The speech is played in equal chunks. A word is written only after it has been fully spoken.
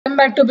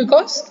back to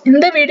because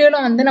இந்த வீடியோல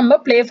வந்து நம்ம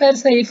Playfair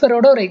Cipher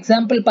ஓட ஒரு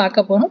எக்ஸாம்பிள்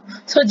பார்க்க போறோம்.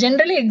 So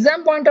generally exam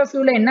point of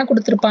view ல என்ன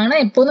கொடுத்திருப்பாங்கன்னா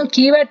எப்போதும்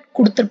keyword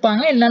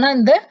கொடுத்திருப்பாங்க இல்லனா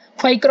இந்த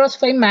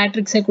 5x5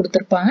 matrix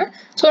கொடுத்திருப்பாங்க.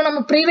 So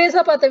நம்ம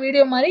previous-ஆ பார்த்த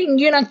வீடியோ மாதிரி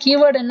இங்கேயும் நான்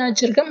keyword என்ன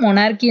வச்சிருக்கேன்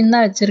monarchy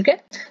தான்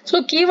வச்சிருக்கேன்.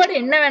 So keyword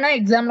என்ன வேணா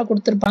எக்ஸாம்ல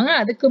கொடுத்திருப்பாங்க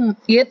அதுக்கு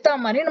ஏத்த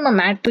மாதிரி நம்ம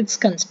matrix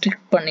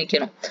construct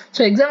பண்ணிக்கணும்.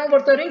 So exam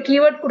பொறுத்தவரைக்கும்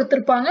keyword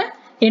கொடுத்திருப்பாங்க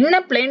என்ன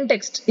plain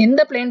text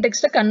எந்த plain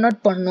text convert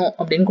பண்ணனும்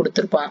அப்படினு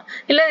கொடுத்திருப்பாங்க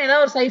இல்ல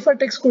ஏதாவது ஒரு cipher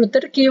text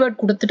கொடுத்துட்டு keyword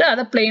கொடுத்துட்டு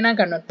அத plain ஆ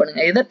கன்வர்ட் பண்ணுங்க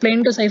either plain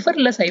to cipher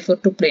இல்ல cipher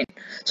to plain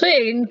so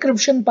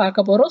encryption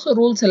பார்க்க போறோம் சோ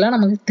ரூல்ஸ் எல்லாம்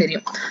நமக்கு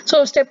தெரியும்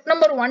சோ ஸ்டெப்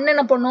நம்பர் 1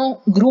 என்ன பண்ணனும்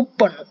group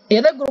பண்ணனும்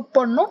எதை group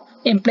பண்ணனும்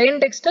in plain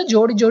text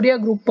ஜோடி ஜோடியா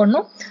group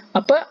பண்ணனும்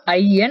அப்ப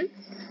in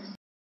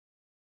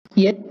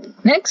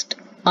next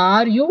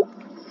ru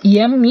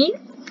me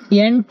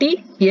nt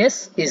s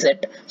z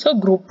so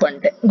group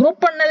பண்ணிட்டேன் group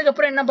பண்ணதுக்கு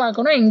அப்புறம் என்ன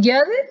பார்க்கணும்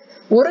எங்கயாவது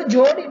ஒரு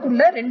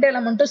ஜோடிக்குள்ள ரெண்டு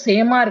எலிமெண்ட்டும்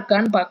சேமா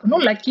இருக்கான்னு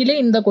பார்க்கணும் லக்கிலி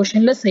இந்த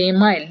क्वेश्चनல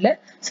சேமா இல்ல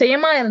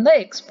சேமா இருந்தா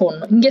எக்ஸ்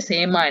போடணும் இங்க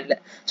சேமா இல்ல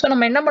சோ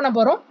நம்ம என்ன பண்ண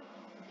போறோம்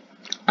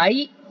I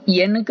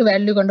n க்கு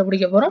வேல்யூ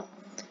கண்டுபிடிக்க போறோம்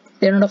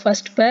என்னோட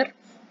ஃபர்ஸ்ட் பேர்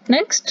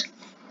next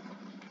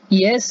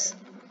s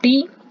t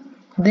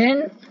then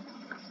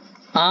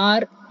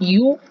r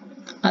u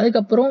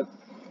அதுக்கு அப்புறம்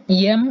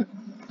m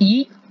e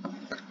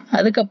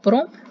அதுக்கு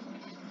அப்புறம்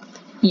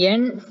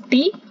n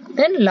t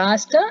then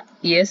last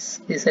s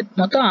z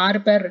மொத்தம் 6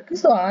 பேர் இருக்கு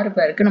சோ 6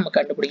 பேருக்கு நம்ம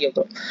கண்டுபிடிக்க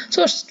போறோம் so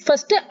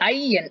first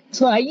in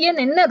so in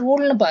என்ன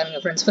ரூல்னு பாருங்க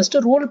फ्रेंड्स ஃபர்ஸ்ட்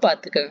ரூல்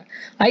பாத்துக்கங்க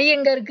I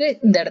எங்க இருக்கு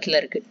இந்த இடத்துல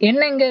இருக்கு n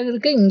எங்க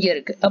இருக்கு இங்க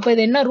இருக்கு அப்ப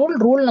இது என்ன ரூல்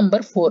ரூல்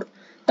நம்பர் 4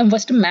 நம்ம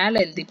ஃபர்ஸ்ட் மேல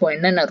எழுதிப்போம்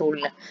என்னென்ன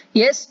ரூல்னு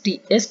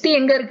st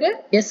எங்க இருக்கு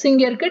s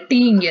இங்க இருக்கு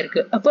t இங்க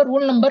இருக்கு அப்ப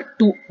rule number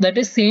 2 that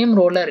is same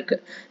ரோல இருக்கு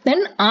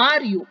then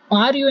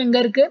ru எங்க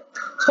இருக்கு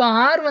சோ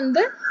r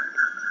வந்து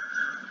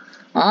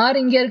r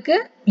இங்க இருக்கு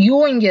u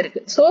இங்க இருக்கு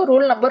so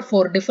rule number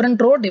 4 different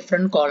row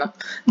different column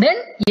then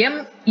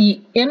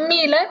me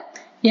ல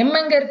m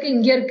எங்க இருக்கு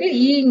இங்க இருக்கு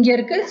e இங்க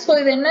இருக்கு so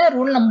இது என்ன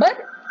rule number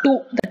 2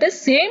 that is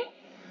same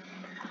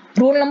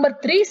rule number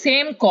 3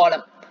 same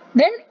column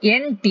then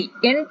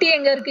nt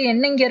எங்க இருக்கு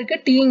n இங்க இருக்கு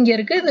t இங்க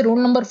இருக்கு இது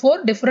rule number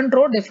 4 different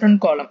row different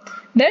column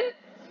then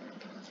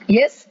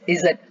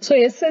sz so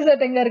sz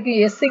எங்க இருக்கு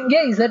s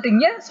இங்க z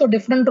இங்க so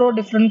different row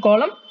different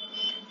column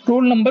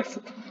rule number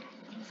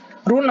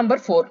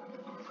 4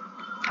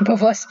 இப்போ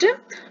ஃபர்ஸ்ட்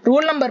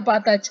ரூல் நம்பர்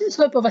பார்த்தாச்சு சோ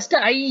இப்போ ஃபர்ஸ்ட்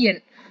in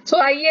சோ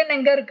in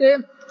எங்க இருக்கு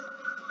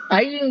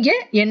I இங்க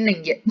n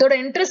இங்க இதோட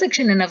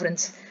இன்டர்செக்ஷன் என்ன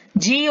friends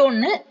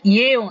g1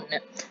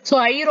 a1 so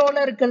I ரோல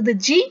இருக்குது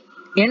g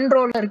n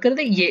ரோல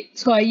இருக்குது a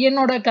சோ in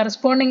ஓட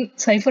கரஸ்பாண்டிங்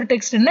சைஃபர்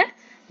டெக்ஸ்ட் என்ன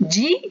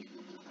g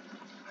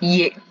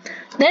a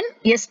then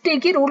st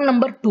க்கு ரூல்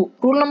நம்பர்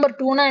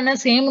 2 னா என்ன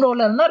சேம்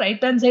ரோல இருந்தா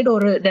ரைட் ஹேண்ட் சைடு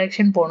ஒரு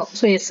டைரக்ஷன் போணும்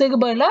சோ s க்கு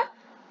பதிலா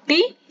t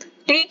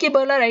க்கு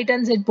பதிலா ரைட்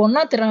ஹேண்ட் சைடு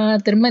போனா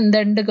திரும்ப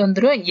இந்த எண்டுக்கு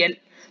வந்துரும் l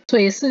so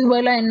s க்கு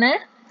பதிலா என்ன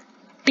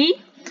t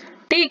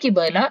க்கு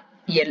பதிலா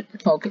l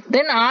okay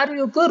then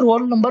ru க்கு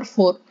ரோல் நம்பர்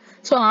 4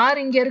 so r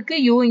இங்க இருக்கு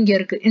u இங்க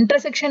இருக்கு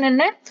இன்டர்செக்ஷன்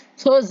என்ன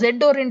so z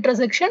ஒரு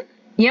இன்டர்செக்ஷன்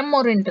m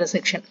ஒரு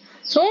இன்டர்செக்ஷன்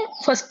so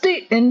first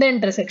எந்த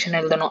இன்டர்செக்ஷன்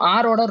எழுதணும்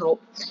r ஓட ரோ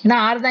ஏனா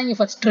r தான் இங்க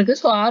ஃபர்ஸ்ட் இருக்கு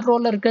so r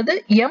ரோல இருக்குது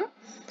m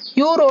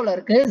u ரோல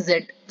இருக்கு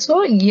z so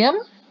m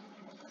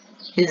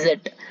z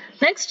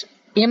next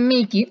me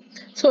க்கு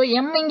so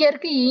m இங்க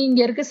இருக்கு e இங்க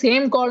இருக்கு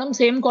சேம்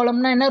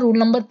காலம்னா என்ன ரூல்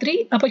நம்பர் 3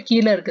 அப்ப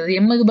கீழ இருக்குது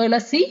m க்கு பதிலா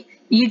c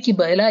e க்கு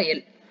பதிலா l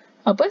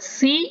அப்ப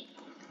c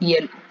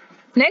l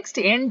next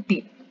nt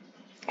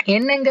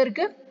n எங்க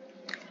இருக்கு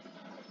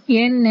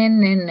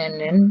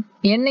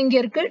n இங்க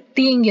இருக்கு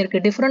t இங்க இருக்கு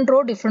different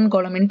row different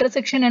column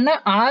intersection என்ன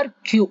r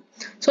q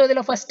so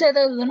இதுல ஃபர்ஸ்ட்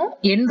எது எழுதணும்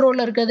n ரோல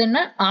இருக்குது என்ன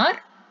r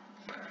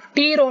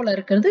t ரோல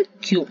இருக்குது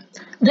q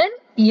then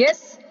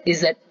s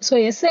z so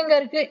s எங்க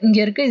இருக்கு இங்க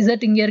இருக்கு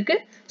z இங்க இருக்கு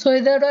so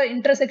இதோட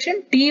இன்டர்செக்ஷன்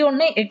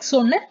t1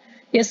 x1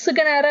 s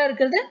க்கு நேரா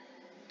இருக்குது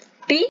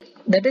t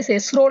that is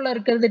s ரோல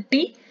இருக்குது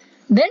t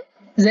then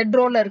z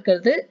ரோல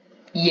இருக்குது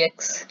x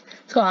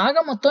so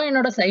ஆக மொத்தம்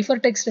என்னோட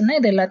சைஃபர் டெக்ஸ்ட் என்ன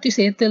இது எல்லாத்தையும்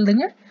சேர்த்து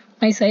எழுதுங்க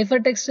my cipher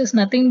text is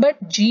nothing but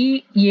g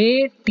a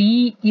t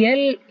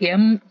l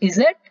m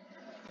z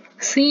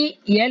c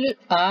l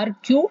r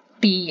q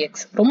t x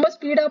ரொம்ப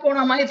ஸ்பீடா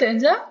போன மாதிரி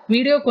தெரிஞ்சா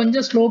வீடியோ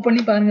கொஞ்சம் ஸ்லோ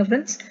பண்ணி பாருங்க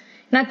फ्रेंड्स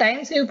நான் டைம்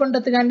சேவ்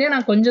பண்றதுக்காண்டியே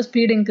நான் கொஞ்சம்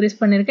ஸ்பீட் இன்கிரீஸ்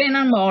பண்ணிருக்கேன்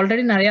ஏன்னா நம்ம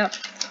ஆல்ரெடி நிறைய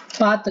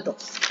பார்த்துட்டோம்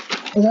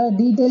அதாவது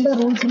டீடைலா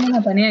ரூல்ஸ்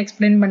நான் தனியா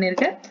எக்ஸ்பிளைன்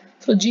பண்ணிருக்கேன்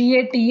so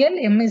GATL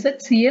MZ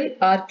CL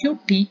RQ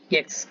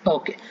TX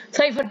okay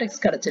cipher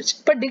text கிடைச்சிருச்சு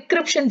இப்போ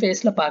டிக்ரிப்ஷன்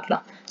ஃபேஸ்ல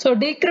பார்க்கலாம் so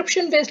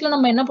டிக்ரிப்ஷன் ஃபேஸ்ல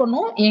நம்ம என்ன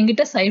பண்ணுவோம்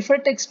என்கிட்ட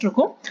சைஃபர் டெக்ஸ்ட்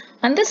இருக்கும்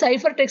அந்த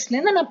சைஃபர் டெக்ஸ்ட்ல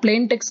இருந்து நான்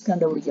plain text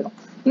கண்டுபிடிக்கணும்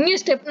இங்க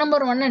ஸ்டெப்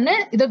நம்பர் 1 என்ன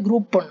இத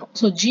குரூப் பண்ணனும்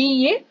so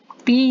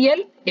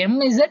GATL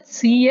MZ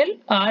CL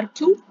RQ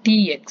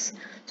TX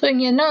so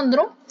இங்க என்ன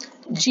வந்துரும்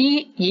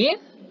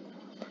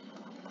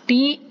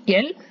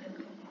GATL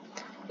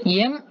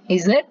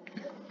MZ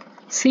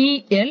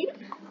CL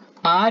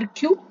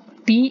RQ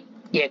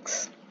TX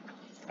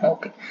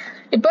okay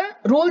இப்போ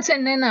ரூல்ஸ்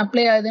என்னென்ன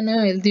அப்ளை ஆகுதுன்னு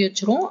எழுதி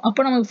வச்சிரும்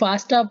அப்ப நமக்கு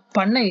ஃபாஸ்டா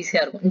பண்ண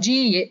ஈஸியா இருக்கும்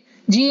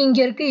g இங்க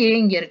இருக்கு a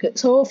இங்க இருக்கு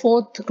சோ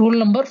fourth ரூல்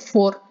நம்பர்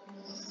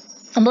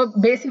 4 நம்ம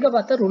பேசிக்கா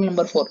பார்த்தா rule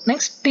number 4.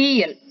 Next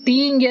TL. T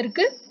இங்க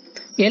இருக்கு,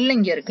 L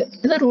இங்க இருக்கு.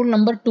 இது rule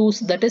number 2,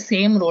 that is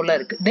same ரோல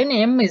இருக்கு. தென்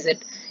MZ.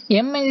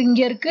 M இங்க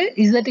இருக்கு,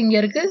 Z இங்க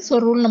இருக்கு. So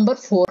rule number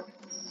 4.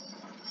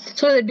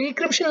 ஸோ இது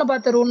டீக்ரிப்ஷன்ல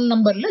பார்த்த ரூல்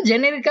நம்பர்ல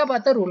ஜெனரிக்கா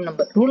பார்த்த ரூல்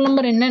நம்பர். ரூல்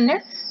நம்பர் என்னென்ன?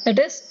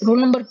 தட் இஸ்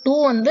ரூல் நம்பர் 2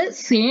 வந்து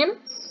சேம்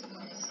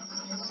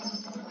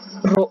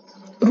ரோ.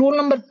 ரூல்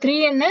நம்பர் 3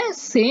 என்ன?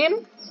 சேம்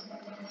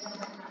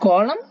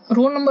காலம்.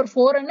 ரூல் நம்பர்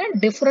 4 என்ன?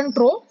 Different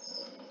row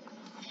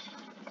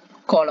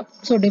column.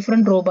 So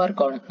different row bar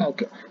column.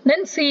 Okay. Then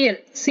CL.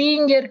 C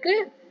இங்க இருக்கு,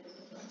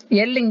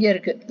 L இங்க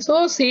இருக்கு. So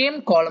same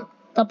column.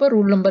 அப்ப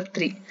rule number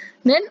 3.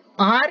 Then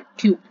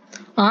RQ.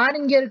 R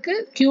இங்க இருக்கு,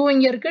 Q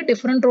இங்க இருக்கு,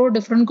 different row,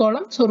 different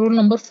column. So rule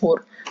number 4.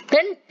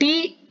 Then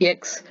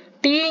TX.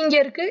 T இங்க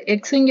இருக்கு,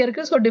 X இங்க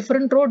இருக்கு. So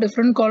different row,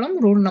 different column.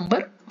 Rule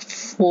number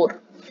 4.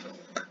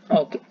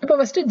 Okay. இப்ப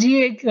first G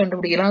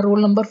கண்டுபிடிக்கலாம்.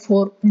 Rule number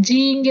 4. G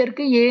இங்க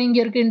இருக்கு, A இங்க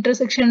இருக்கு,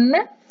 intersection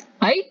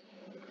I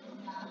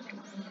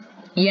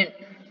N.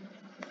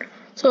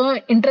 So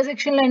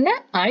intersection ல என்ன?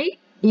 I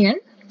N.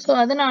 So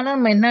அதனால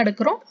நம்ம என்ன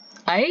எடுக்கிறோம்?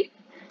 I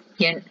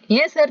N.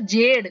 ஏன் சார்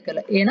J எடுக்கல?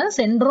 ஏன்னா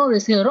சென்டரும்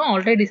ரிசீவரும்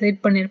ஆல்ரெடி டிசைட்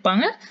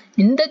பண்ணிருப்பாங்க.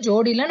 இந்த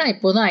ஜோடியில நான்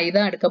இப்போதான் I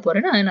தான் எடுக்க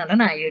போறேன், அதனால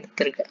நான் I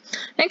எடுத்திருக்கேன்.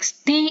 Next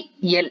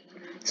TL.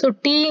 So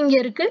T இங்க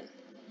இருக்கு,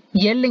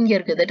 L இங்க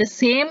இருக்கு. That is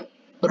same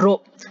row.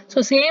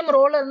 So same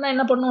ரோல இருந்தா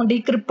என்ன பண்ணுவோம்?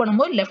 டீக்ரிப்ட்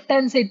பண்ணும்போது லெஃப்ட்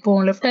ஹேண்ட் சைட்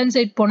போவோம். லெஃப்ட் ஹேண்ட்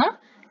சைட் போனா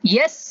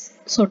S.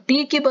 ஸோ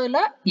Tக்கு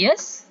பதிலா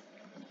S,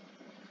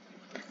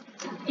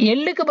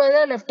 Lக்கு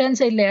பதிலா லெஃப்ட் ஹேண்ட்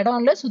சைட்ல இடம்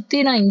இல்ல, சுத்தி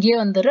நான் இங்கே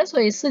வந்துடுறேன். ஸோ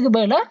Sக்கு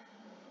பதிலா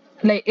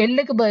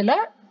Lக்கு பதிலா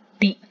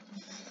T.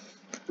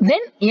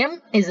 தென்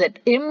MZ.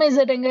 MZ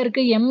எங்க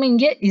இருக்கு? M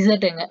இங்க,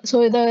 Z எங்க? ஸோ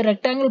இதை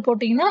ரெக்டாங்கிள்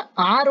போட்டீங்கன்னா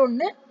R1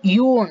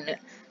 U1.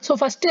 ஸோ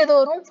ஃபர்ஸ்ட் எது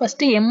வரும்?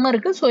 ஃபர்ஸ்ட் M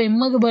இருக்கு. ஸோ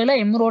Mக்கு பதிலா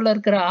M ரோல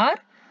இருக்கிற R.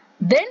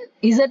 தென்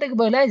Zக்கு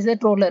பதிலா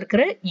Z ரோல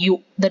இருக்கிற U.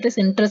 That is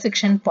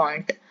intersection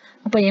point.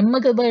 அப்ப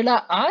Mக்கு பதிலா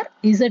R,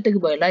 Zக்கு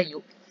பதிலா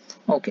U.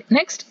 Okay.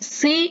 Next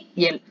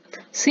CL.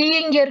 C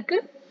இங்க இருக்கு,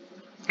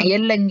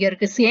 L இங்க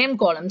இருக்கு. சேம்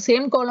காலம்.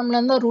 சேம் காலம்ல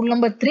இருந்தா ரூல்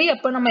நம்பர் 3.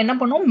 அப்ப நம்ம என்ன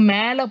பண்ணுவோம்?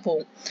 மேல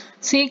போவோம்.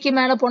 Cக்கு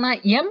மேல போனா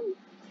M,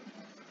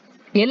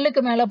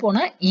 Lக்கு மேல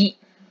போனா E.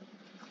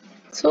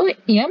 So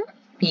M,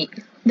 E.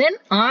 Then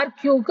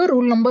RQக்கு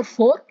rule number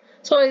 4.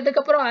 So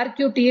இதுக்கப்புறம்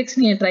RQ TX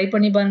நீங்க ட்ரை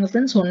பண்ணி பாருங்க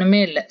ஃப்ரெண்ட்ஸ்,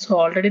 ஒண்ணுமே இல்லை. ஸோ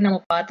ஆல்ரெடி நம்ம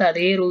பார்த்த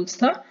அதே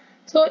ரூல்ஸ் தான்.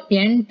 ஸோ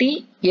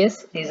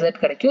NTSZ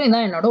கிடைக்கும்.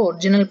 இதான் என்னோட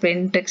ஒரிஜினல்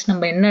பிளெயின் டெக்ஸ்ட்.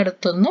 நம்ம என்ன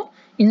எடுத்திருந்தோம்?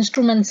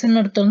 இன்ஸ்ட்ருமெண்ட்ஸ்ன்னு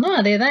எடுத்திருந்தோம்.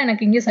 அதே தான்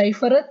எனக்கு இங்கே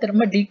சைஃபரை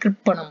திரும்ப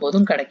டீக்ரிப்ட்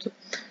பண்ணும்போதும் கிடைக்கும்.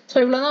 ஸோ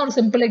இவ்வளோதான் ஒரு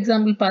சிம்பிள்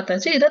எக்ஸாம்பிள்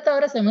பார்த்தாச்சு. இதை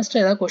தவிர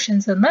செமஸ்டர் ஏதாவது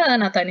கொஸ்டின்ஸ் இருந்தால் அதை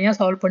நான் தனியாக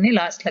சால்வ் பண்ணி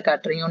லாஸ்ட்டில்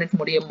காட்டுறேன் யூனிட்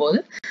முடியும் போது.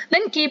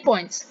 தென் கீ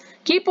பாயிண்ட்ஸ்.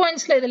 கீ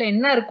பாயிண்ட்ஸில் இதில்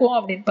என்ன இருக்கும்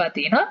அப்படின்னு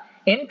பார்த்தீங்கன்னா,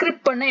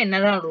 என்கிரிப்ட் பண்ண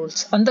என்னதான்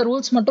ரூல்ஸ், அந்த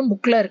ரூல்ஸ் மட்டும்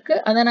புக்கில் இருக்கு.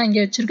 அதை நான்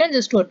இங்கே வச்சிருக்கேன்.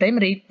 ஜஸ்ட் ஒரு டைம்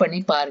ரீட்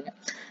பண்ணி பாருங்க.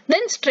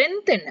 தென்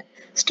ஸ்ட்ரென்த் என்ன?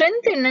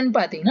 ஸ்ட்ரென்த் என்னன்னு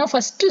பார்த்தீங்கன்னா,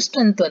 ஃபர்ஸ்ட்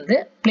ஸ்ட்ரென்த் வந்து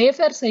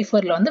Playfair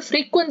சைஃபரில் வந்து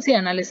ஃப்ரீக்வன்சி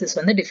அனாலிசிஸ்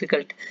வந்து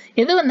டிஃபிகல்ட்.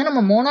 இது வந்து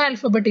நம்ம மோனோ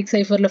ஆல்பபெட்டிக்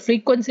சைஃபரில்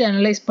ஃப்ரீக்வன்சி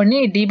அனலைஸ் பண்ணி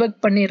டீபக்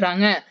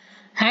பண்ணிடுறாங்க,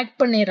 ஹேக்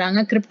பண்ணிடுறாங்க,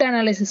 கிரிப்ட்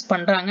அனாலிசிஸ்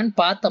பண்றாங்கன்னு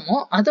பார்த்தோமோ,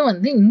 அது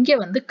வந்து இங்க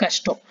வந்து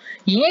கஷ்டம்.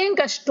 ஏன்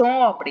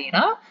கஷ்டம்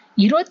அப்படின்னா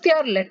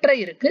 26 லெட்டர்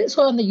இருக்கு. ஸோ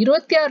அந்த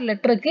 26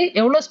 லெட்டருக்கு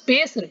எவ்வளவு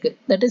ஸ்பேஸ் இருக்கு?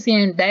 That is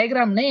N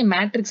டயக்ராம்ல, N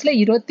மேட்ரிக்ஸ்ல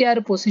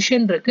 26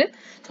 position இருக்கு.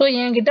 ஸோ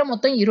என்கிட்ட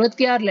மொத்தம்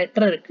 26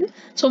 லெட்டர் இருக்கு.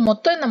 ஸோ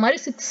மொத்தம் இந்த மாதிரி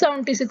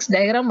 676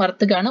 டயக்ராம்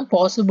வரதுக்கான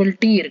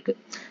பாசிபிலிட்டி இருக்கு.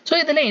 ஸோ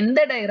இதுல எந்த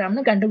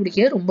டயக்ராம்னு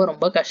கண்டுபிடிக்கிறது ரொம்ப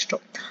ரொம்ப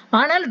கஷ்டம்.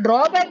 ஆனால்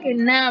டிராபேக்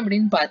என்ன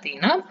அப்படின்னு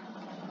பார்த்தீங்கன்னா,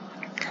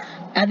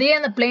 அதே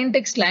அந்த பிளெயின்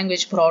டெக்ஸ்ட்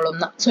லாங்குவேஜ் ப்ராப்ளம்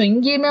தான். ஸோ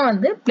இங்கேயுமே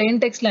வந்து பிளெயின்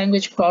டெக்ஸ்ட்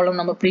லாங்குவேஜ் ப்ராப்ளம்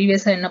நம்ம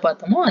ப்ரீவியஸாக என்ன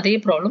பார்த்தோமோ அதே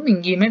ப்ராப்ளம்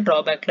இங்கேயுமே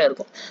ட்ராபேக்ல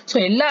இருக்கும். ஸோ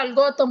எல்லா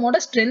அல்காரிதமோட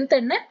ஸ்ட்ரென்த்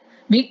என்ன,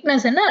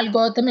 வீக்னஸ் என்ன,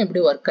 அல்காரிதம்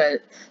எப்படி ஒர்க்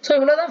ஆகுது. ஸோ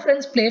இவ்வளோதான்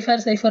ஃப்ரெண்ட்ஸ் Playfair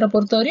சைஃபரை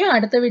பொறுத்தவரையும்.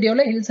 அடுத்த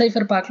வீடியோவில் ஹில்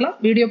சைஃபர் பார்க்கலாம்.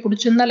 வீடியோ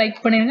பிடிச்சிருந்தா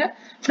லைக் பண்ணிருங்க,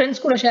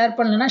 ஃப்ரெண்ட்ஸ் கூட ஷேர்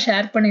பண்ணலன்னா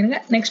ஷேர் பண்ணிருங்க.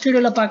 நெக்ஸ்ட்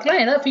வீடியோவில்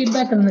பார்க்கலாம். ஏதாவது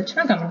ஃபீட்பேக்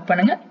இருந்துச்சுன்னா கமெண்ட்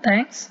பண்ணுங்க.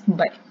 Thanks,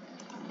 by.